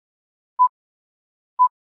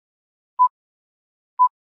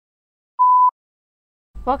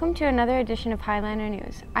Welcome to another edition of Highlander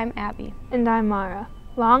News. I'm Abby. And I'm Mara.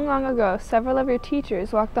 Long, long ago, several of your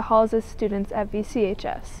teachers walked the halls as students at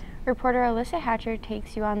VCHS. Reporter Alyssa Hatcher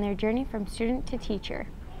takes you on their journey from student to teacher.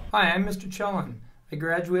 Hi, I'm Mr. Chellin. I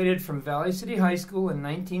graduated from Valley City High School in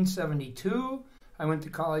 1972. I went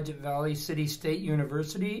to college at Valley City State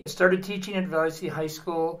University. I started teaching at Valley City High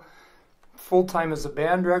School full-time as a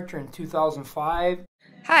band director in 2005.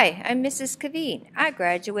 Hi, I'm Mrs. Kaveen. I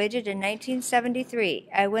graduated in 1973.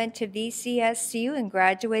 I went to VCSU and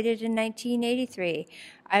graduated in 1983.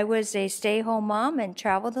 I was a stay-home mom and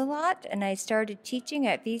traveled a lot, and I started teaching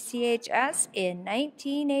at VCHS in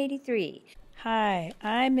 1983. Hi,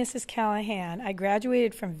 I'm Mrs. Callahan. I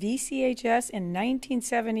graduated from VCHS in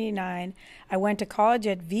 1979. I went to college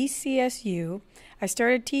at VCSU. I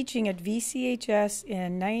started teaching at VCHS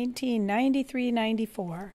in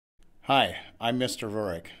 1993-94. Hi, I'm Mr.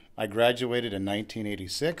 Rurik. I graduated in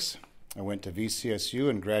 1986. I went to VCSU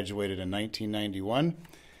and graduated in 1991.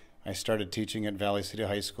 I started teaching at Valley City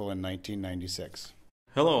High School in 1996.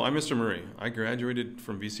 Hello, I'm Mr. Murray. I graduated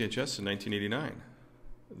from VCHS in 1989,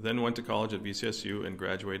 then went to college at VCSU and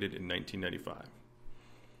graduated in 1995.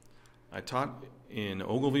 I taught in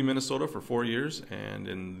Ogilvie, Minnesota for 4 years, and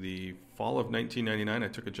in the fall of 1999, I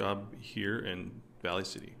took a job here in Valley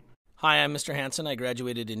City. Hi, I'm Mr. Hansen. I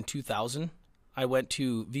graduated in 2000. I went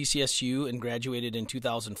to VCSU and graduated in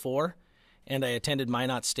 2004, and I attended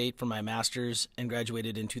Minot State for my master's and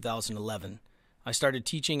graduated in 2011. I started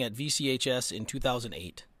teaching at VCHS in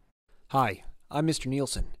 2008. Hi, I'm Mr.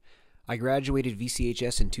 Nielsen. I graduated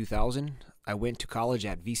VCHS in 2000. I went to college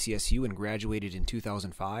at VCSU and graduated in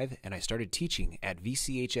 2005, and I started teaching at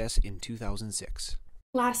VCHS in 2006.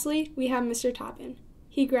 Lastly, we have Mr. Toppin.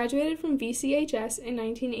 He graduated from VCHS in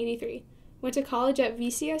 1983, went to college at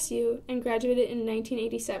VCSU and graduated in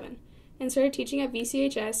 1987, and started teaching at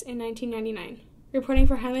VCHS in 1999. Reporting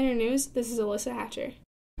for Highlander News, this is Alyssa Hatcher.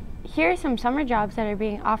 Here are some summer jobs that are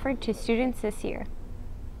being offered to students this year.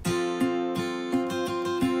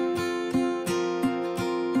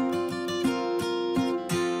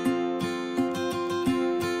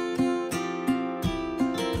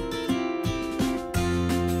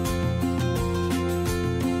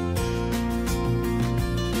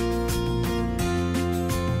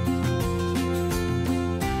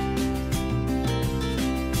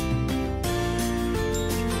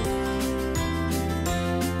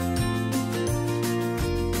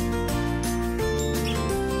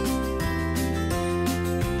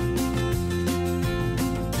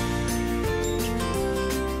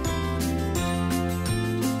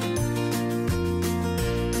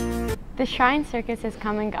 The Shrine Circus has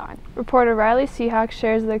come and gone. Reporter Riley Seahawk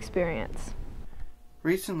shares the experience.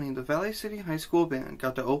 Recently, the Valley City High School Band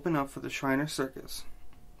got to open up for the Shriner Circus.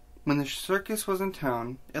 When the circus was in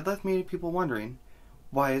town, it left many people wondering,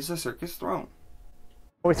 why is the circus thrown?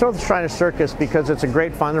 We throw the Shriner Circus because it's a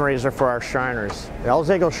great fundraiser for our Shriners. The El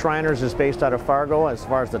Zago Shriners is based out of Fargo as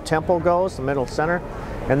far as the temple goes, the middle center.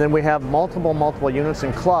 And then we have multiple units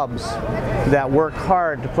and clubs that work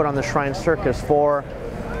hard to put on the Shrine Circus for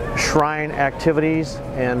shrine activities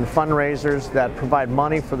and fundraisers that provide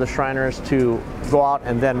money for the Shriners to go out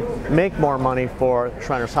and then make more money for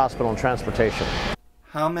Shriners Hospital and Transportation.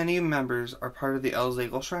 How many members are part of the El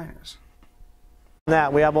Zago Shriners?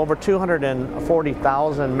 That we have over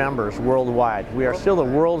 240,000 members worldwide. We are still the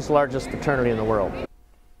world's largest fraternity in the world.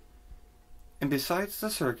 And besides the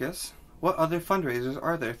circus, what other fundraisers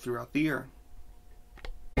are there throughout the year?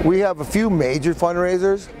 We have a few major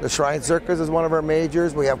fundraisers. The Shrine Circus is one of our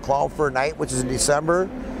majors. We have Clown for a Night, which is in December,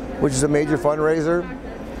 which is a major fundraiser.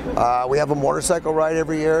 We have a motorcycle ride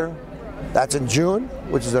every year. That's in June,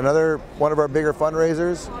 which is another one of our bigger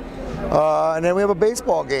fundraisers. And then we have a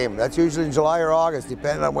baseball game. That's usually in July or August,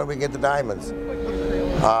 depending on when we get the diamonds.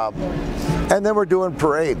 And then we're doing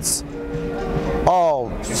parades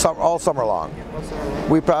all summer long.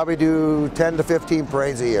 We probably do 10 to 15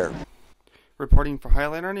 parades a year. Reporting for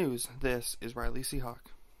Highlander News, this is Riley Seahawk.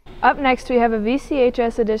 Up next, we have a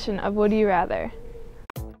VCHS edition of Would You Rather.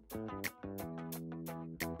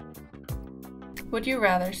 Would you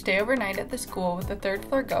rather stay overnight at the school with a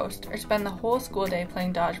third-floor ghost or spend the whole school day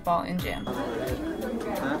playing dodgeball in gym?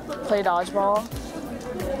 Play dodgeball.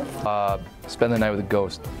 Spend the night with a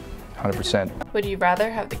ghost, 100%. Would you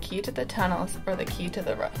rather have the key to the tunnels or the key to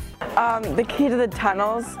the roof? The key to the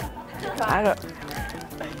tunnels.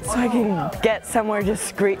 So I can get somewhere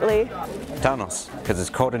discreetly. Tunnels, because it's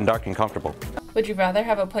cold and dark and comfortable. Would you rather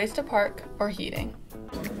have a place to park or heating?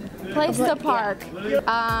 Place to park,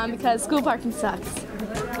 because school parking sucks.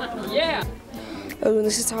 Yeah. Oh,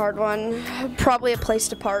 this is a hard one. Probably a place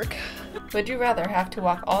to park. Would you rather have to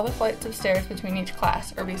walk all the flights of stairs between each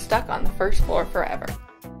class or be stuck on the first floor forever?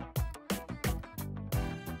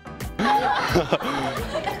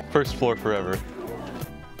 First floor forever.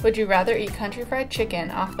 Would you rather eat country fried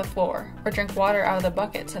chicken off the floor or drink water out of the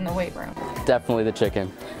buckets in the weight room? Definitely the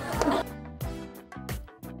chicken.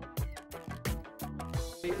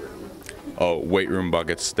 Oh, weight room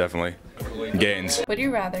buckets, definitely. Gains. Would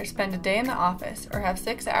you rather spend a day in the office or have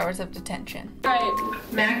 6 hours of detention?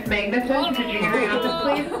 Max Magnuson, could you hear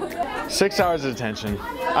office, please? 6 hours of detention.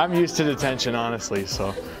 I'm used to detention, honestly,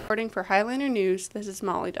 so. Reporting for Highliner News, this is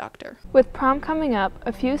Molly Doctor. With prom coming up,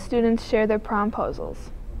 a few students share their promposals.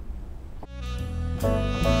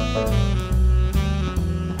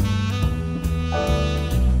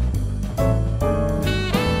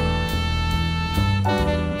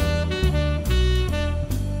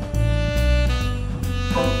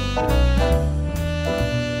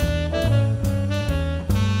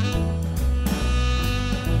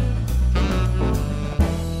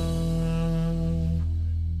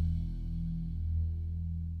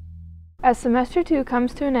 As semester 2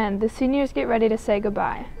 comes to an end, the seniors get ready to say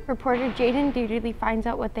goodbye. Reporter Jaden Dieterle finds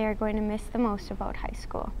out what they are going to miss the most about high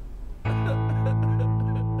school. I'm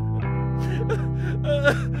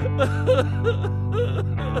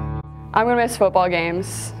going to miss football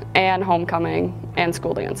games and homecoming and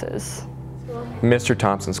school dances. Mr.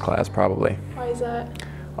 Thompson's class, probably. Why is that?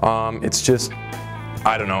 It's just,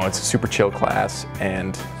 I don't know, it's a super chill class,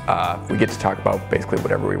 and we get to talk about basically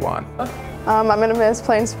whatever we want. I'm going to miss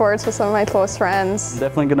playing sports with some of my close friends.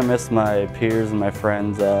 Definitely going to miss my peers and my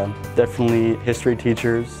friends. Definitely history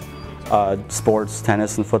teachers. Sports,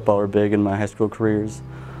 tennis, and football were big in my high school careers.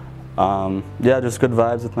 Yeah, just good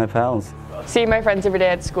vibes with my pals. Seeing my friends every day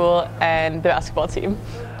at school and the basketball team.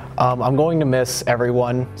 I'm going to miss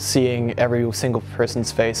everyone, seeing every single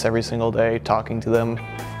person's face every single day, talking to them,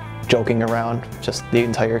 joking around, just the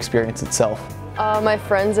entire experience itself. My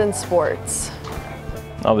friends in sports.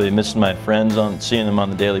 I'll be missing my friends, seeing them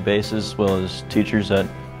on a daily basis, as well as teachers that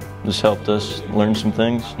just helped us learn some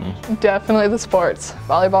things. Definitely the sports,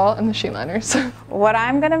 volleyball and the sheet liners. What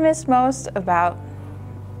I'm going to miss most about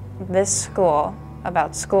this school,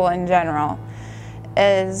 about school in general,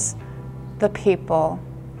 is the people.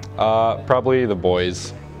 Probably the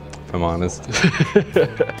boys, if I'm honest.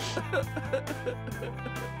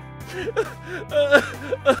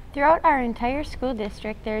 Throughout our entire school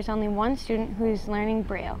district, there is only one student who is learning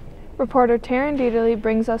Braille. Reporter Taryn Dieterle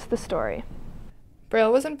brings us the story.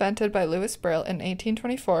 Braille was invented by Louis Braille in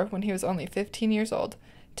 1824 when he was only 15 years old.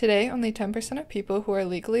 Today, only 10% of people who are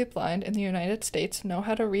legally blind in the United States know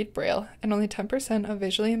how to read Braille, and only 10% of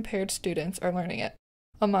visually impaired students are learning it.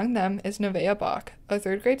 Among them is Nevaeh Bach, a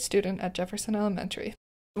third-grade student at Jefferson Elementary.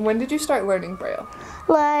 When did you start learning Braille?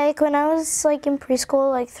 Like when I was in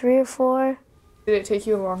preschool, 3 or 4. Did it take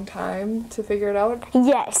you a long time to figure it out?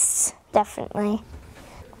 Yes, definitely.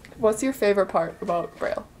 What's your favorite part about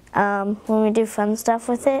Braille? When we do fun stuff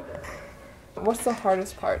with it. What's the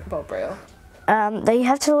hardest part about Braille? That you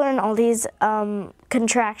have to learn all these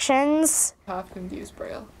contractions. How often do you use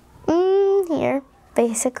Braille? Here.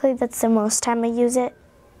 Basically, that's the most time I use it.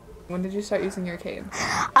 When did you start using your cane?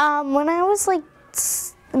 When I was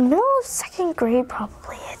middle of 2nd grade,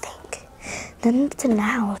 probably, I think. Then to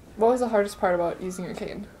now. What was the hardest part about using your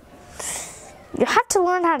cane? You have to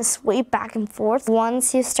learn how to sway back and forth.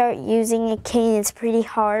 Once you start using a cane, it's pretty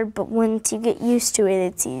hard, but once you get used to it,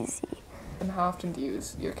 it's easy. And how often do you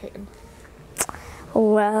use your cane?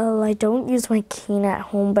 Well, I don't use my cane at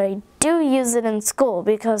home, but I do use it in school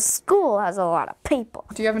because school has a lot of people.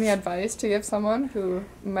 Do you have any advice to give someone who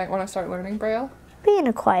might want to start learning Braille? Be in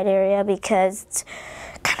a quiet area because it's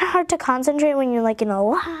kind of hard to concentrate when you're in a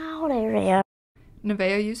loud area.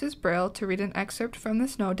 Nevaeh uses Braille to read an excerpt from The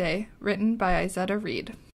Snow Day, written by Izetta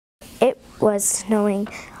Reed. It was snowing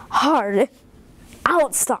hard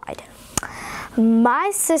outside.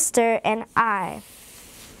 My sister and I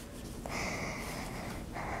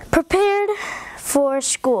prepared for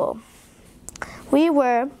school. We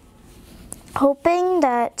were hoping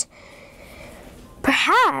that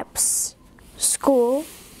perhaps school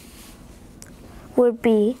would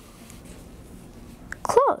be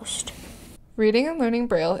closed. Reading and learning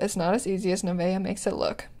Braille is not as easy as Nevaeh makes it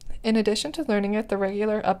look. In addition to learning it the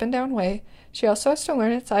regular up and down way, she also has to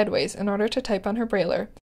learn it sideways in order to type on her brailler.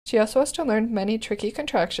 She also has to learn many tricky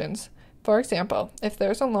contractions. For example, if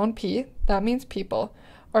there's a lone P, that means people,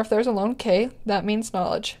 or if there's a lone K, that means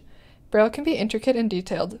knowledge. Braille can be intricate and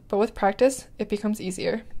detailed, but with practice, it becomes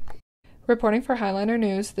easier. Reporting for Highliner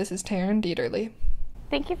News, this is Taryn Dieterle.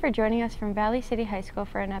 Thank you for joining us from Valley City High School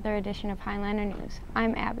for another edition of Highliner News.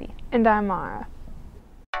 I'm Abby. And I'm Mara.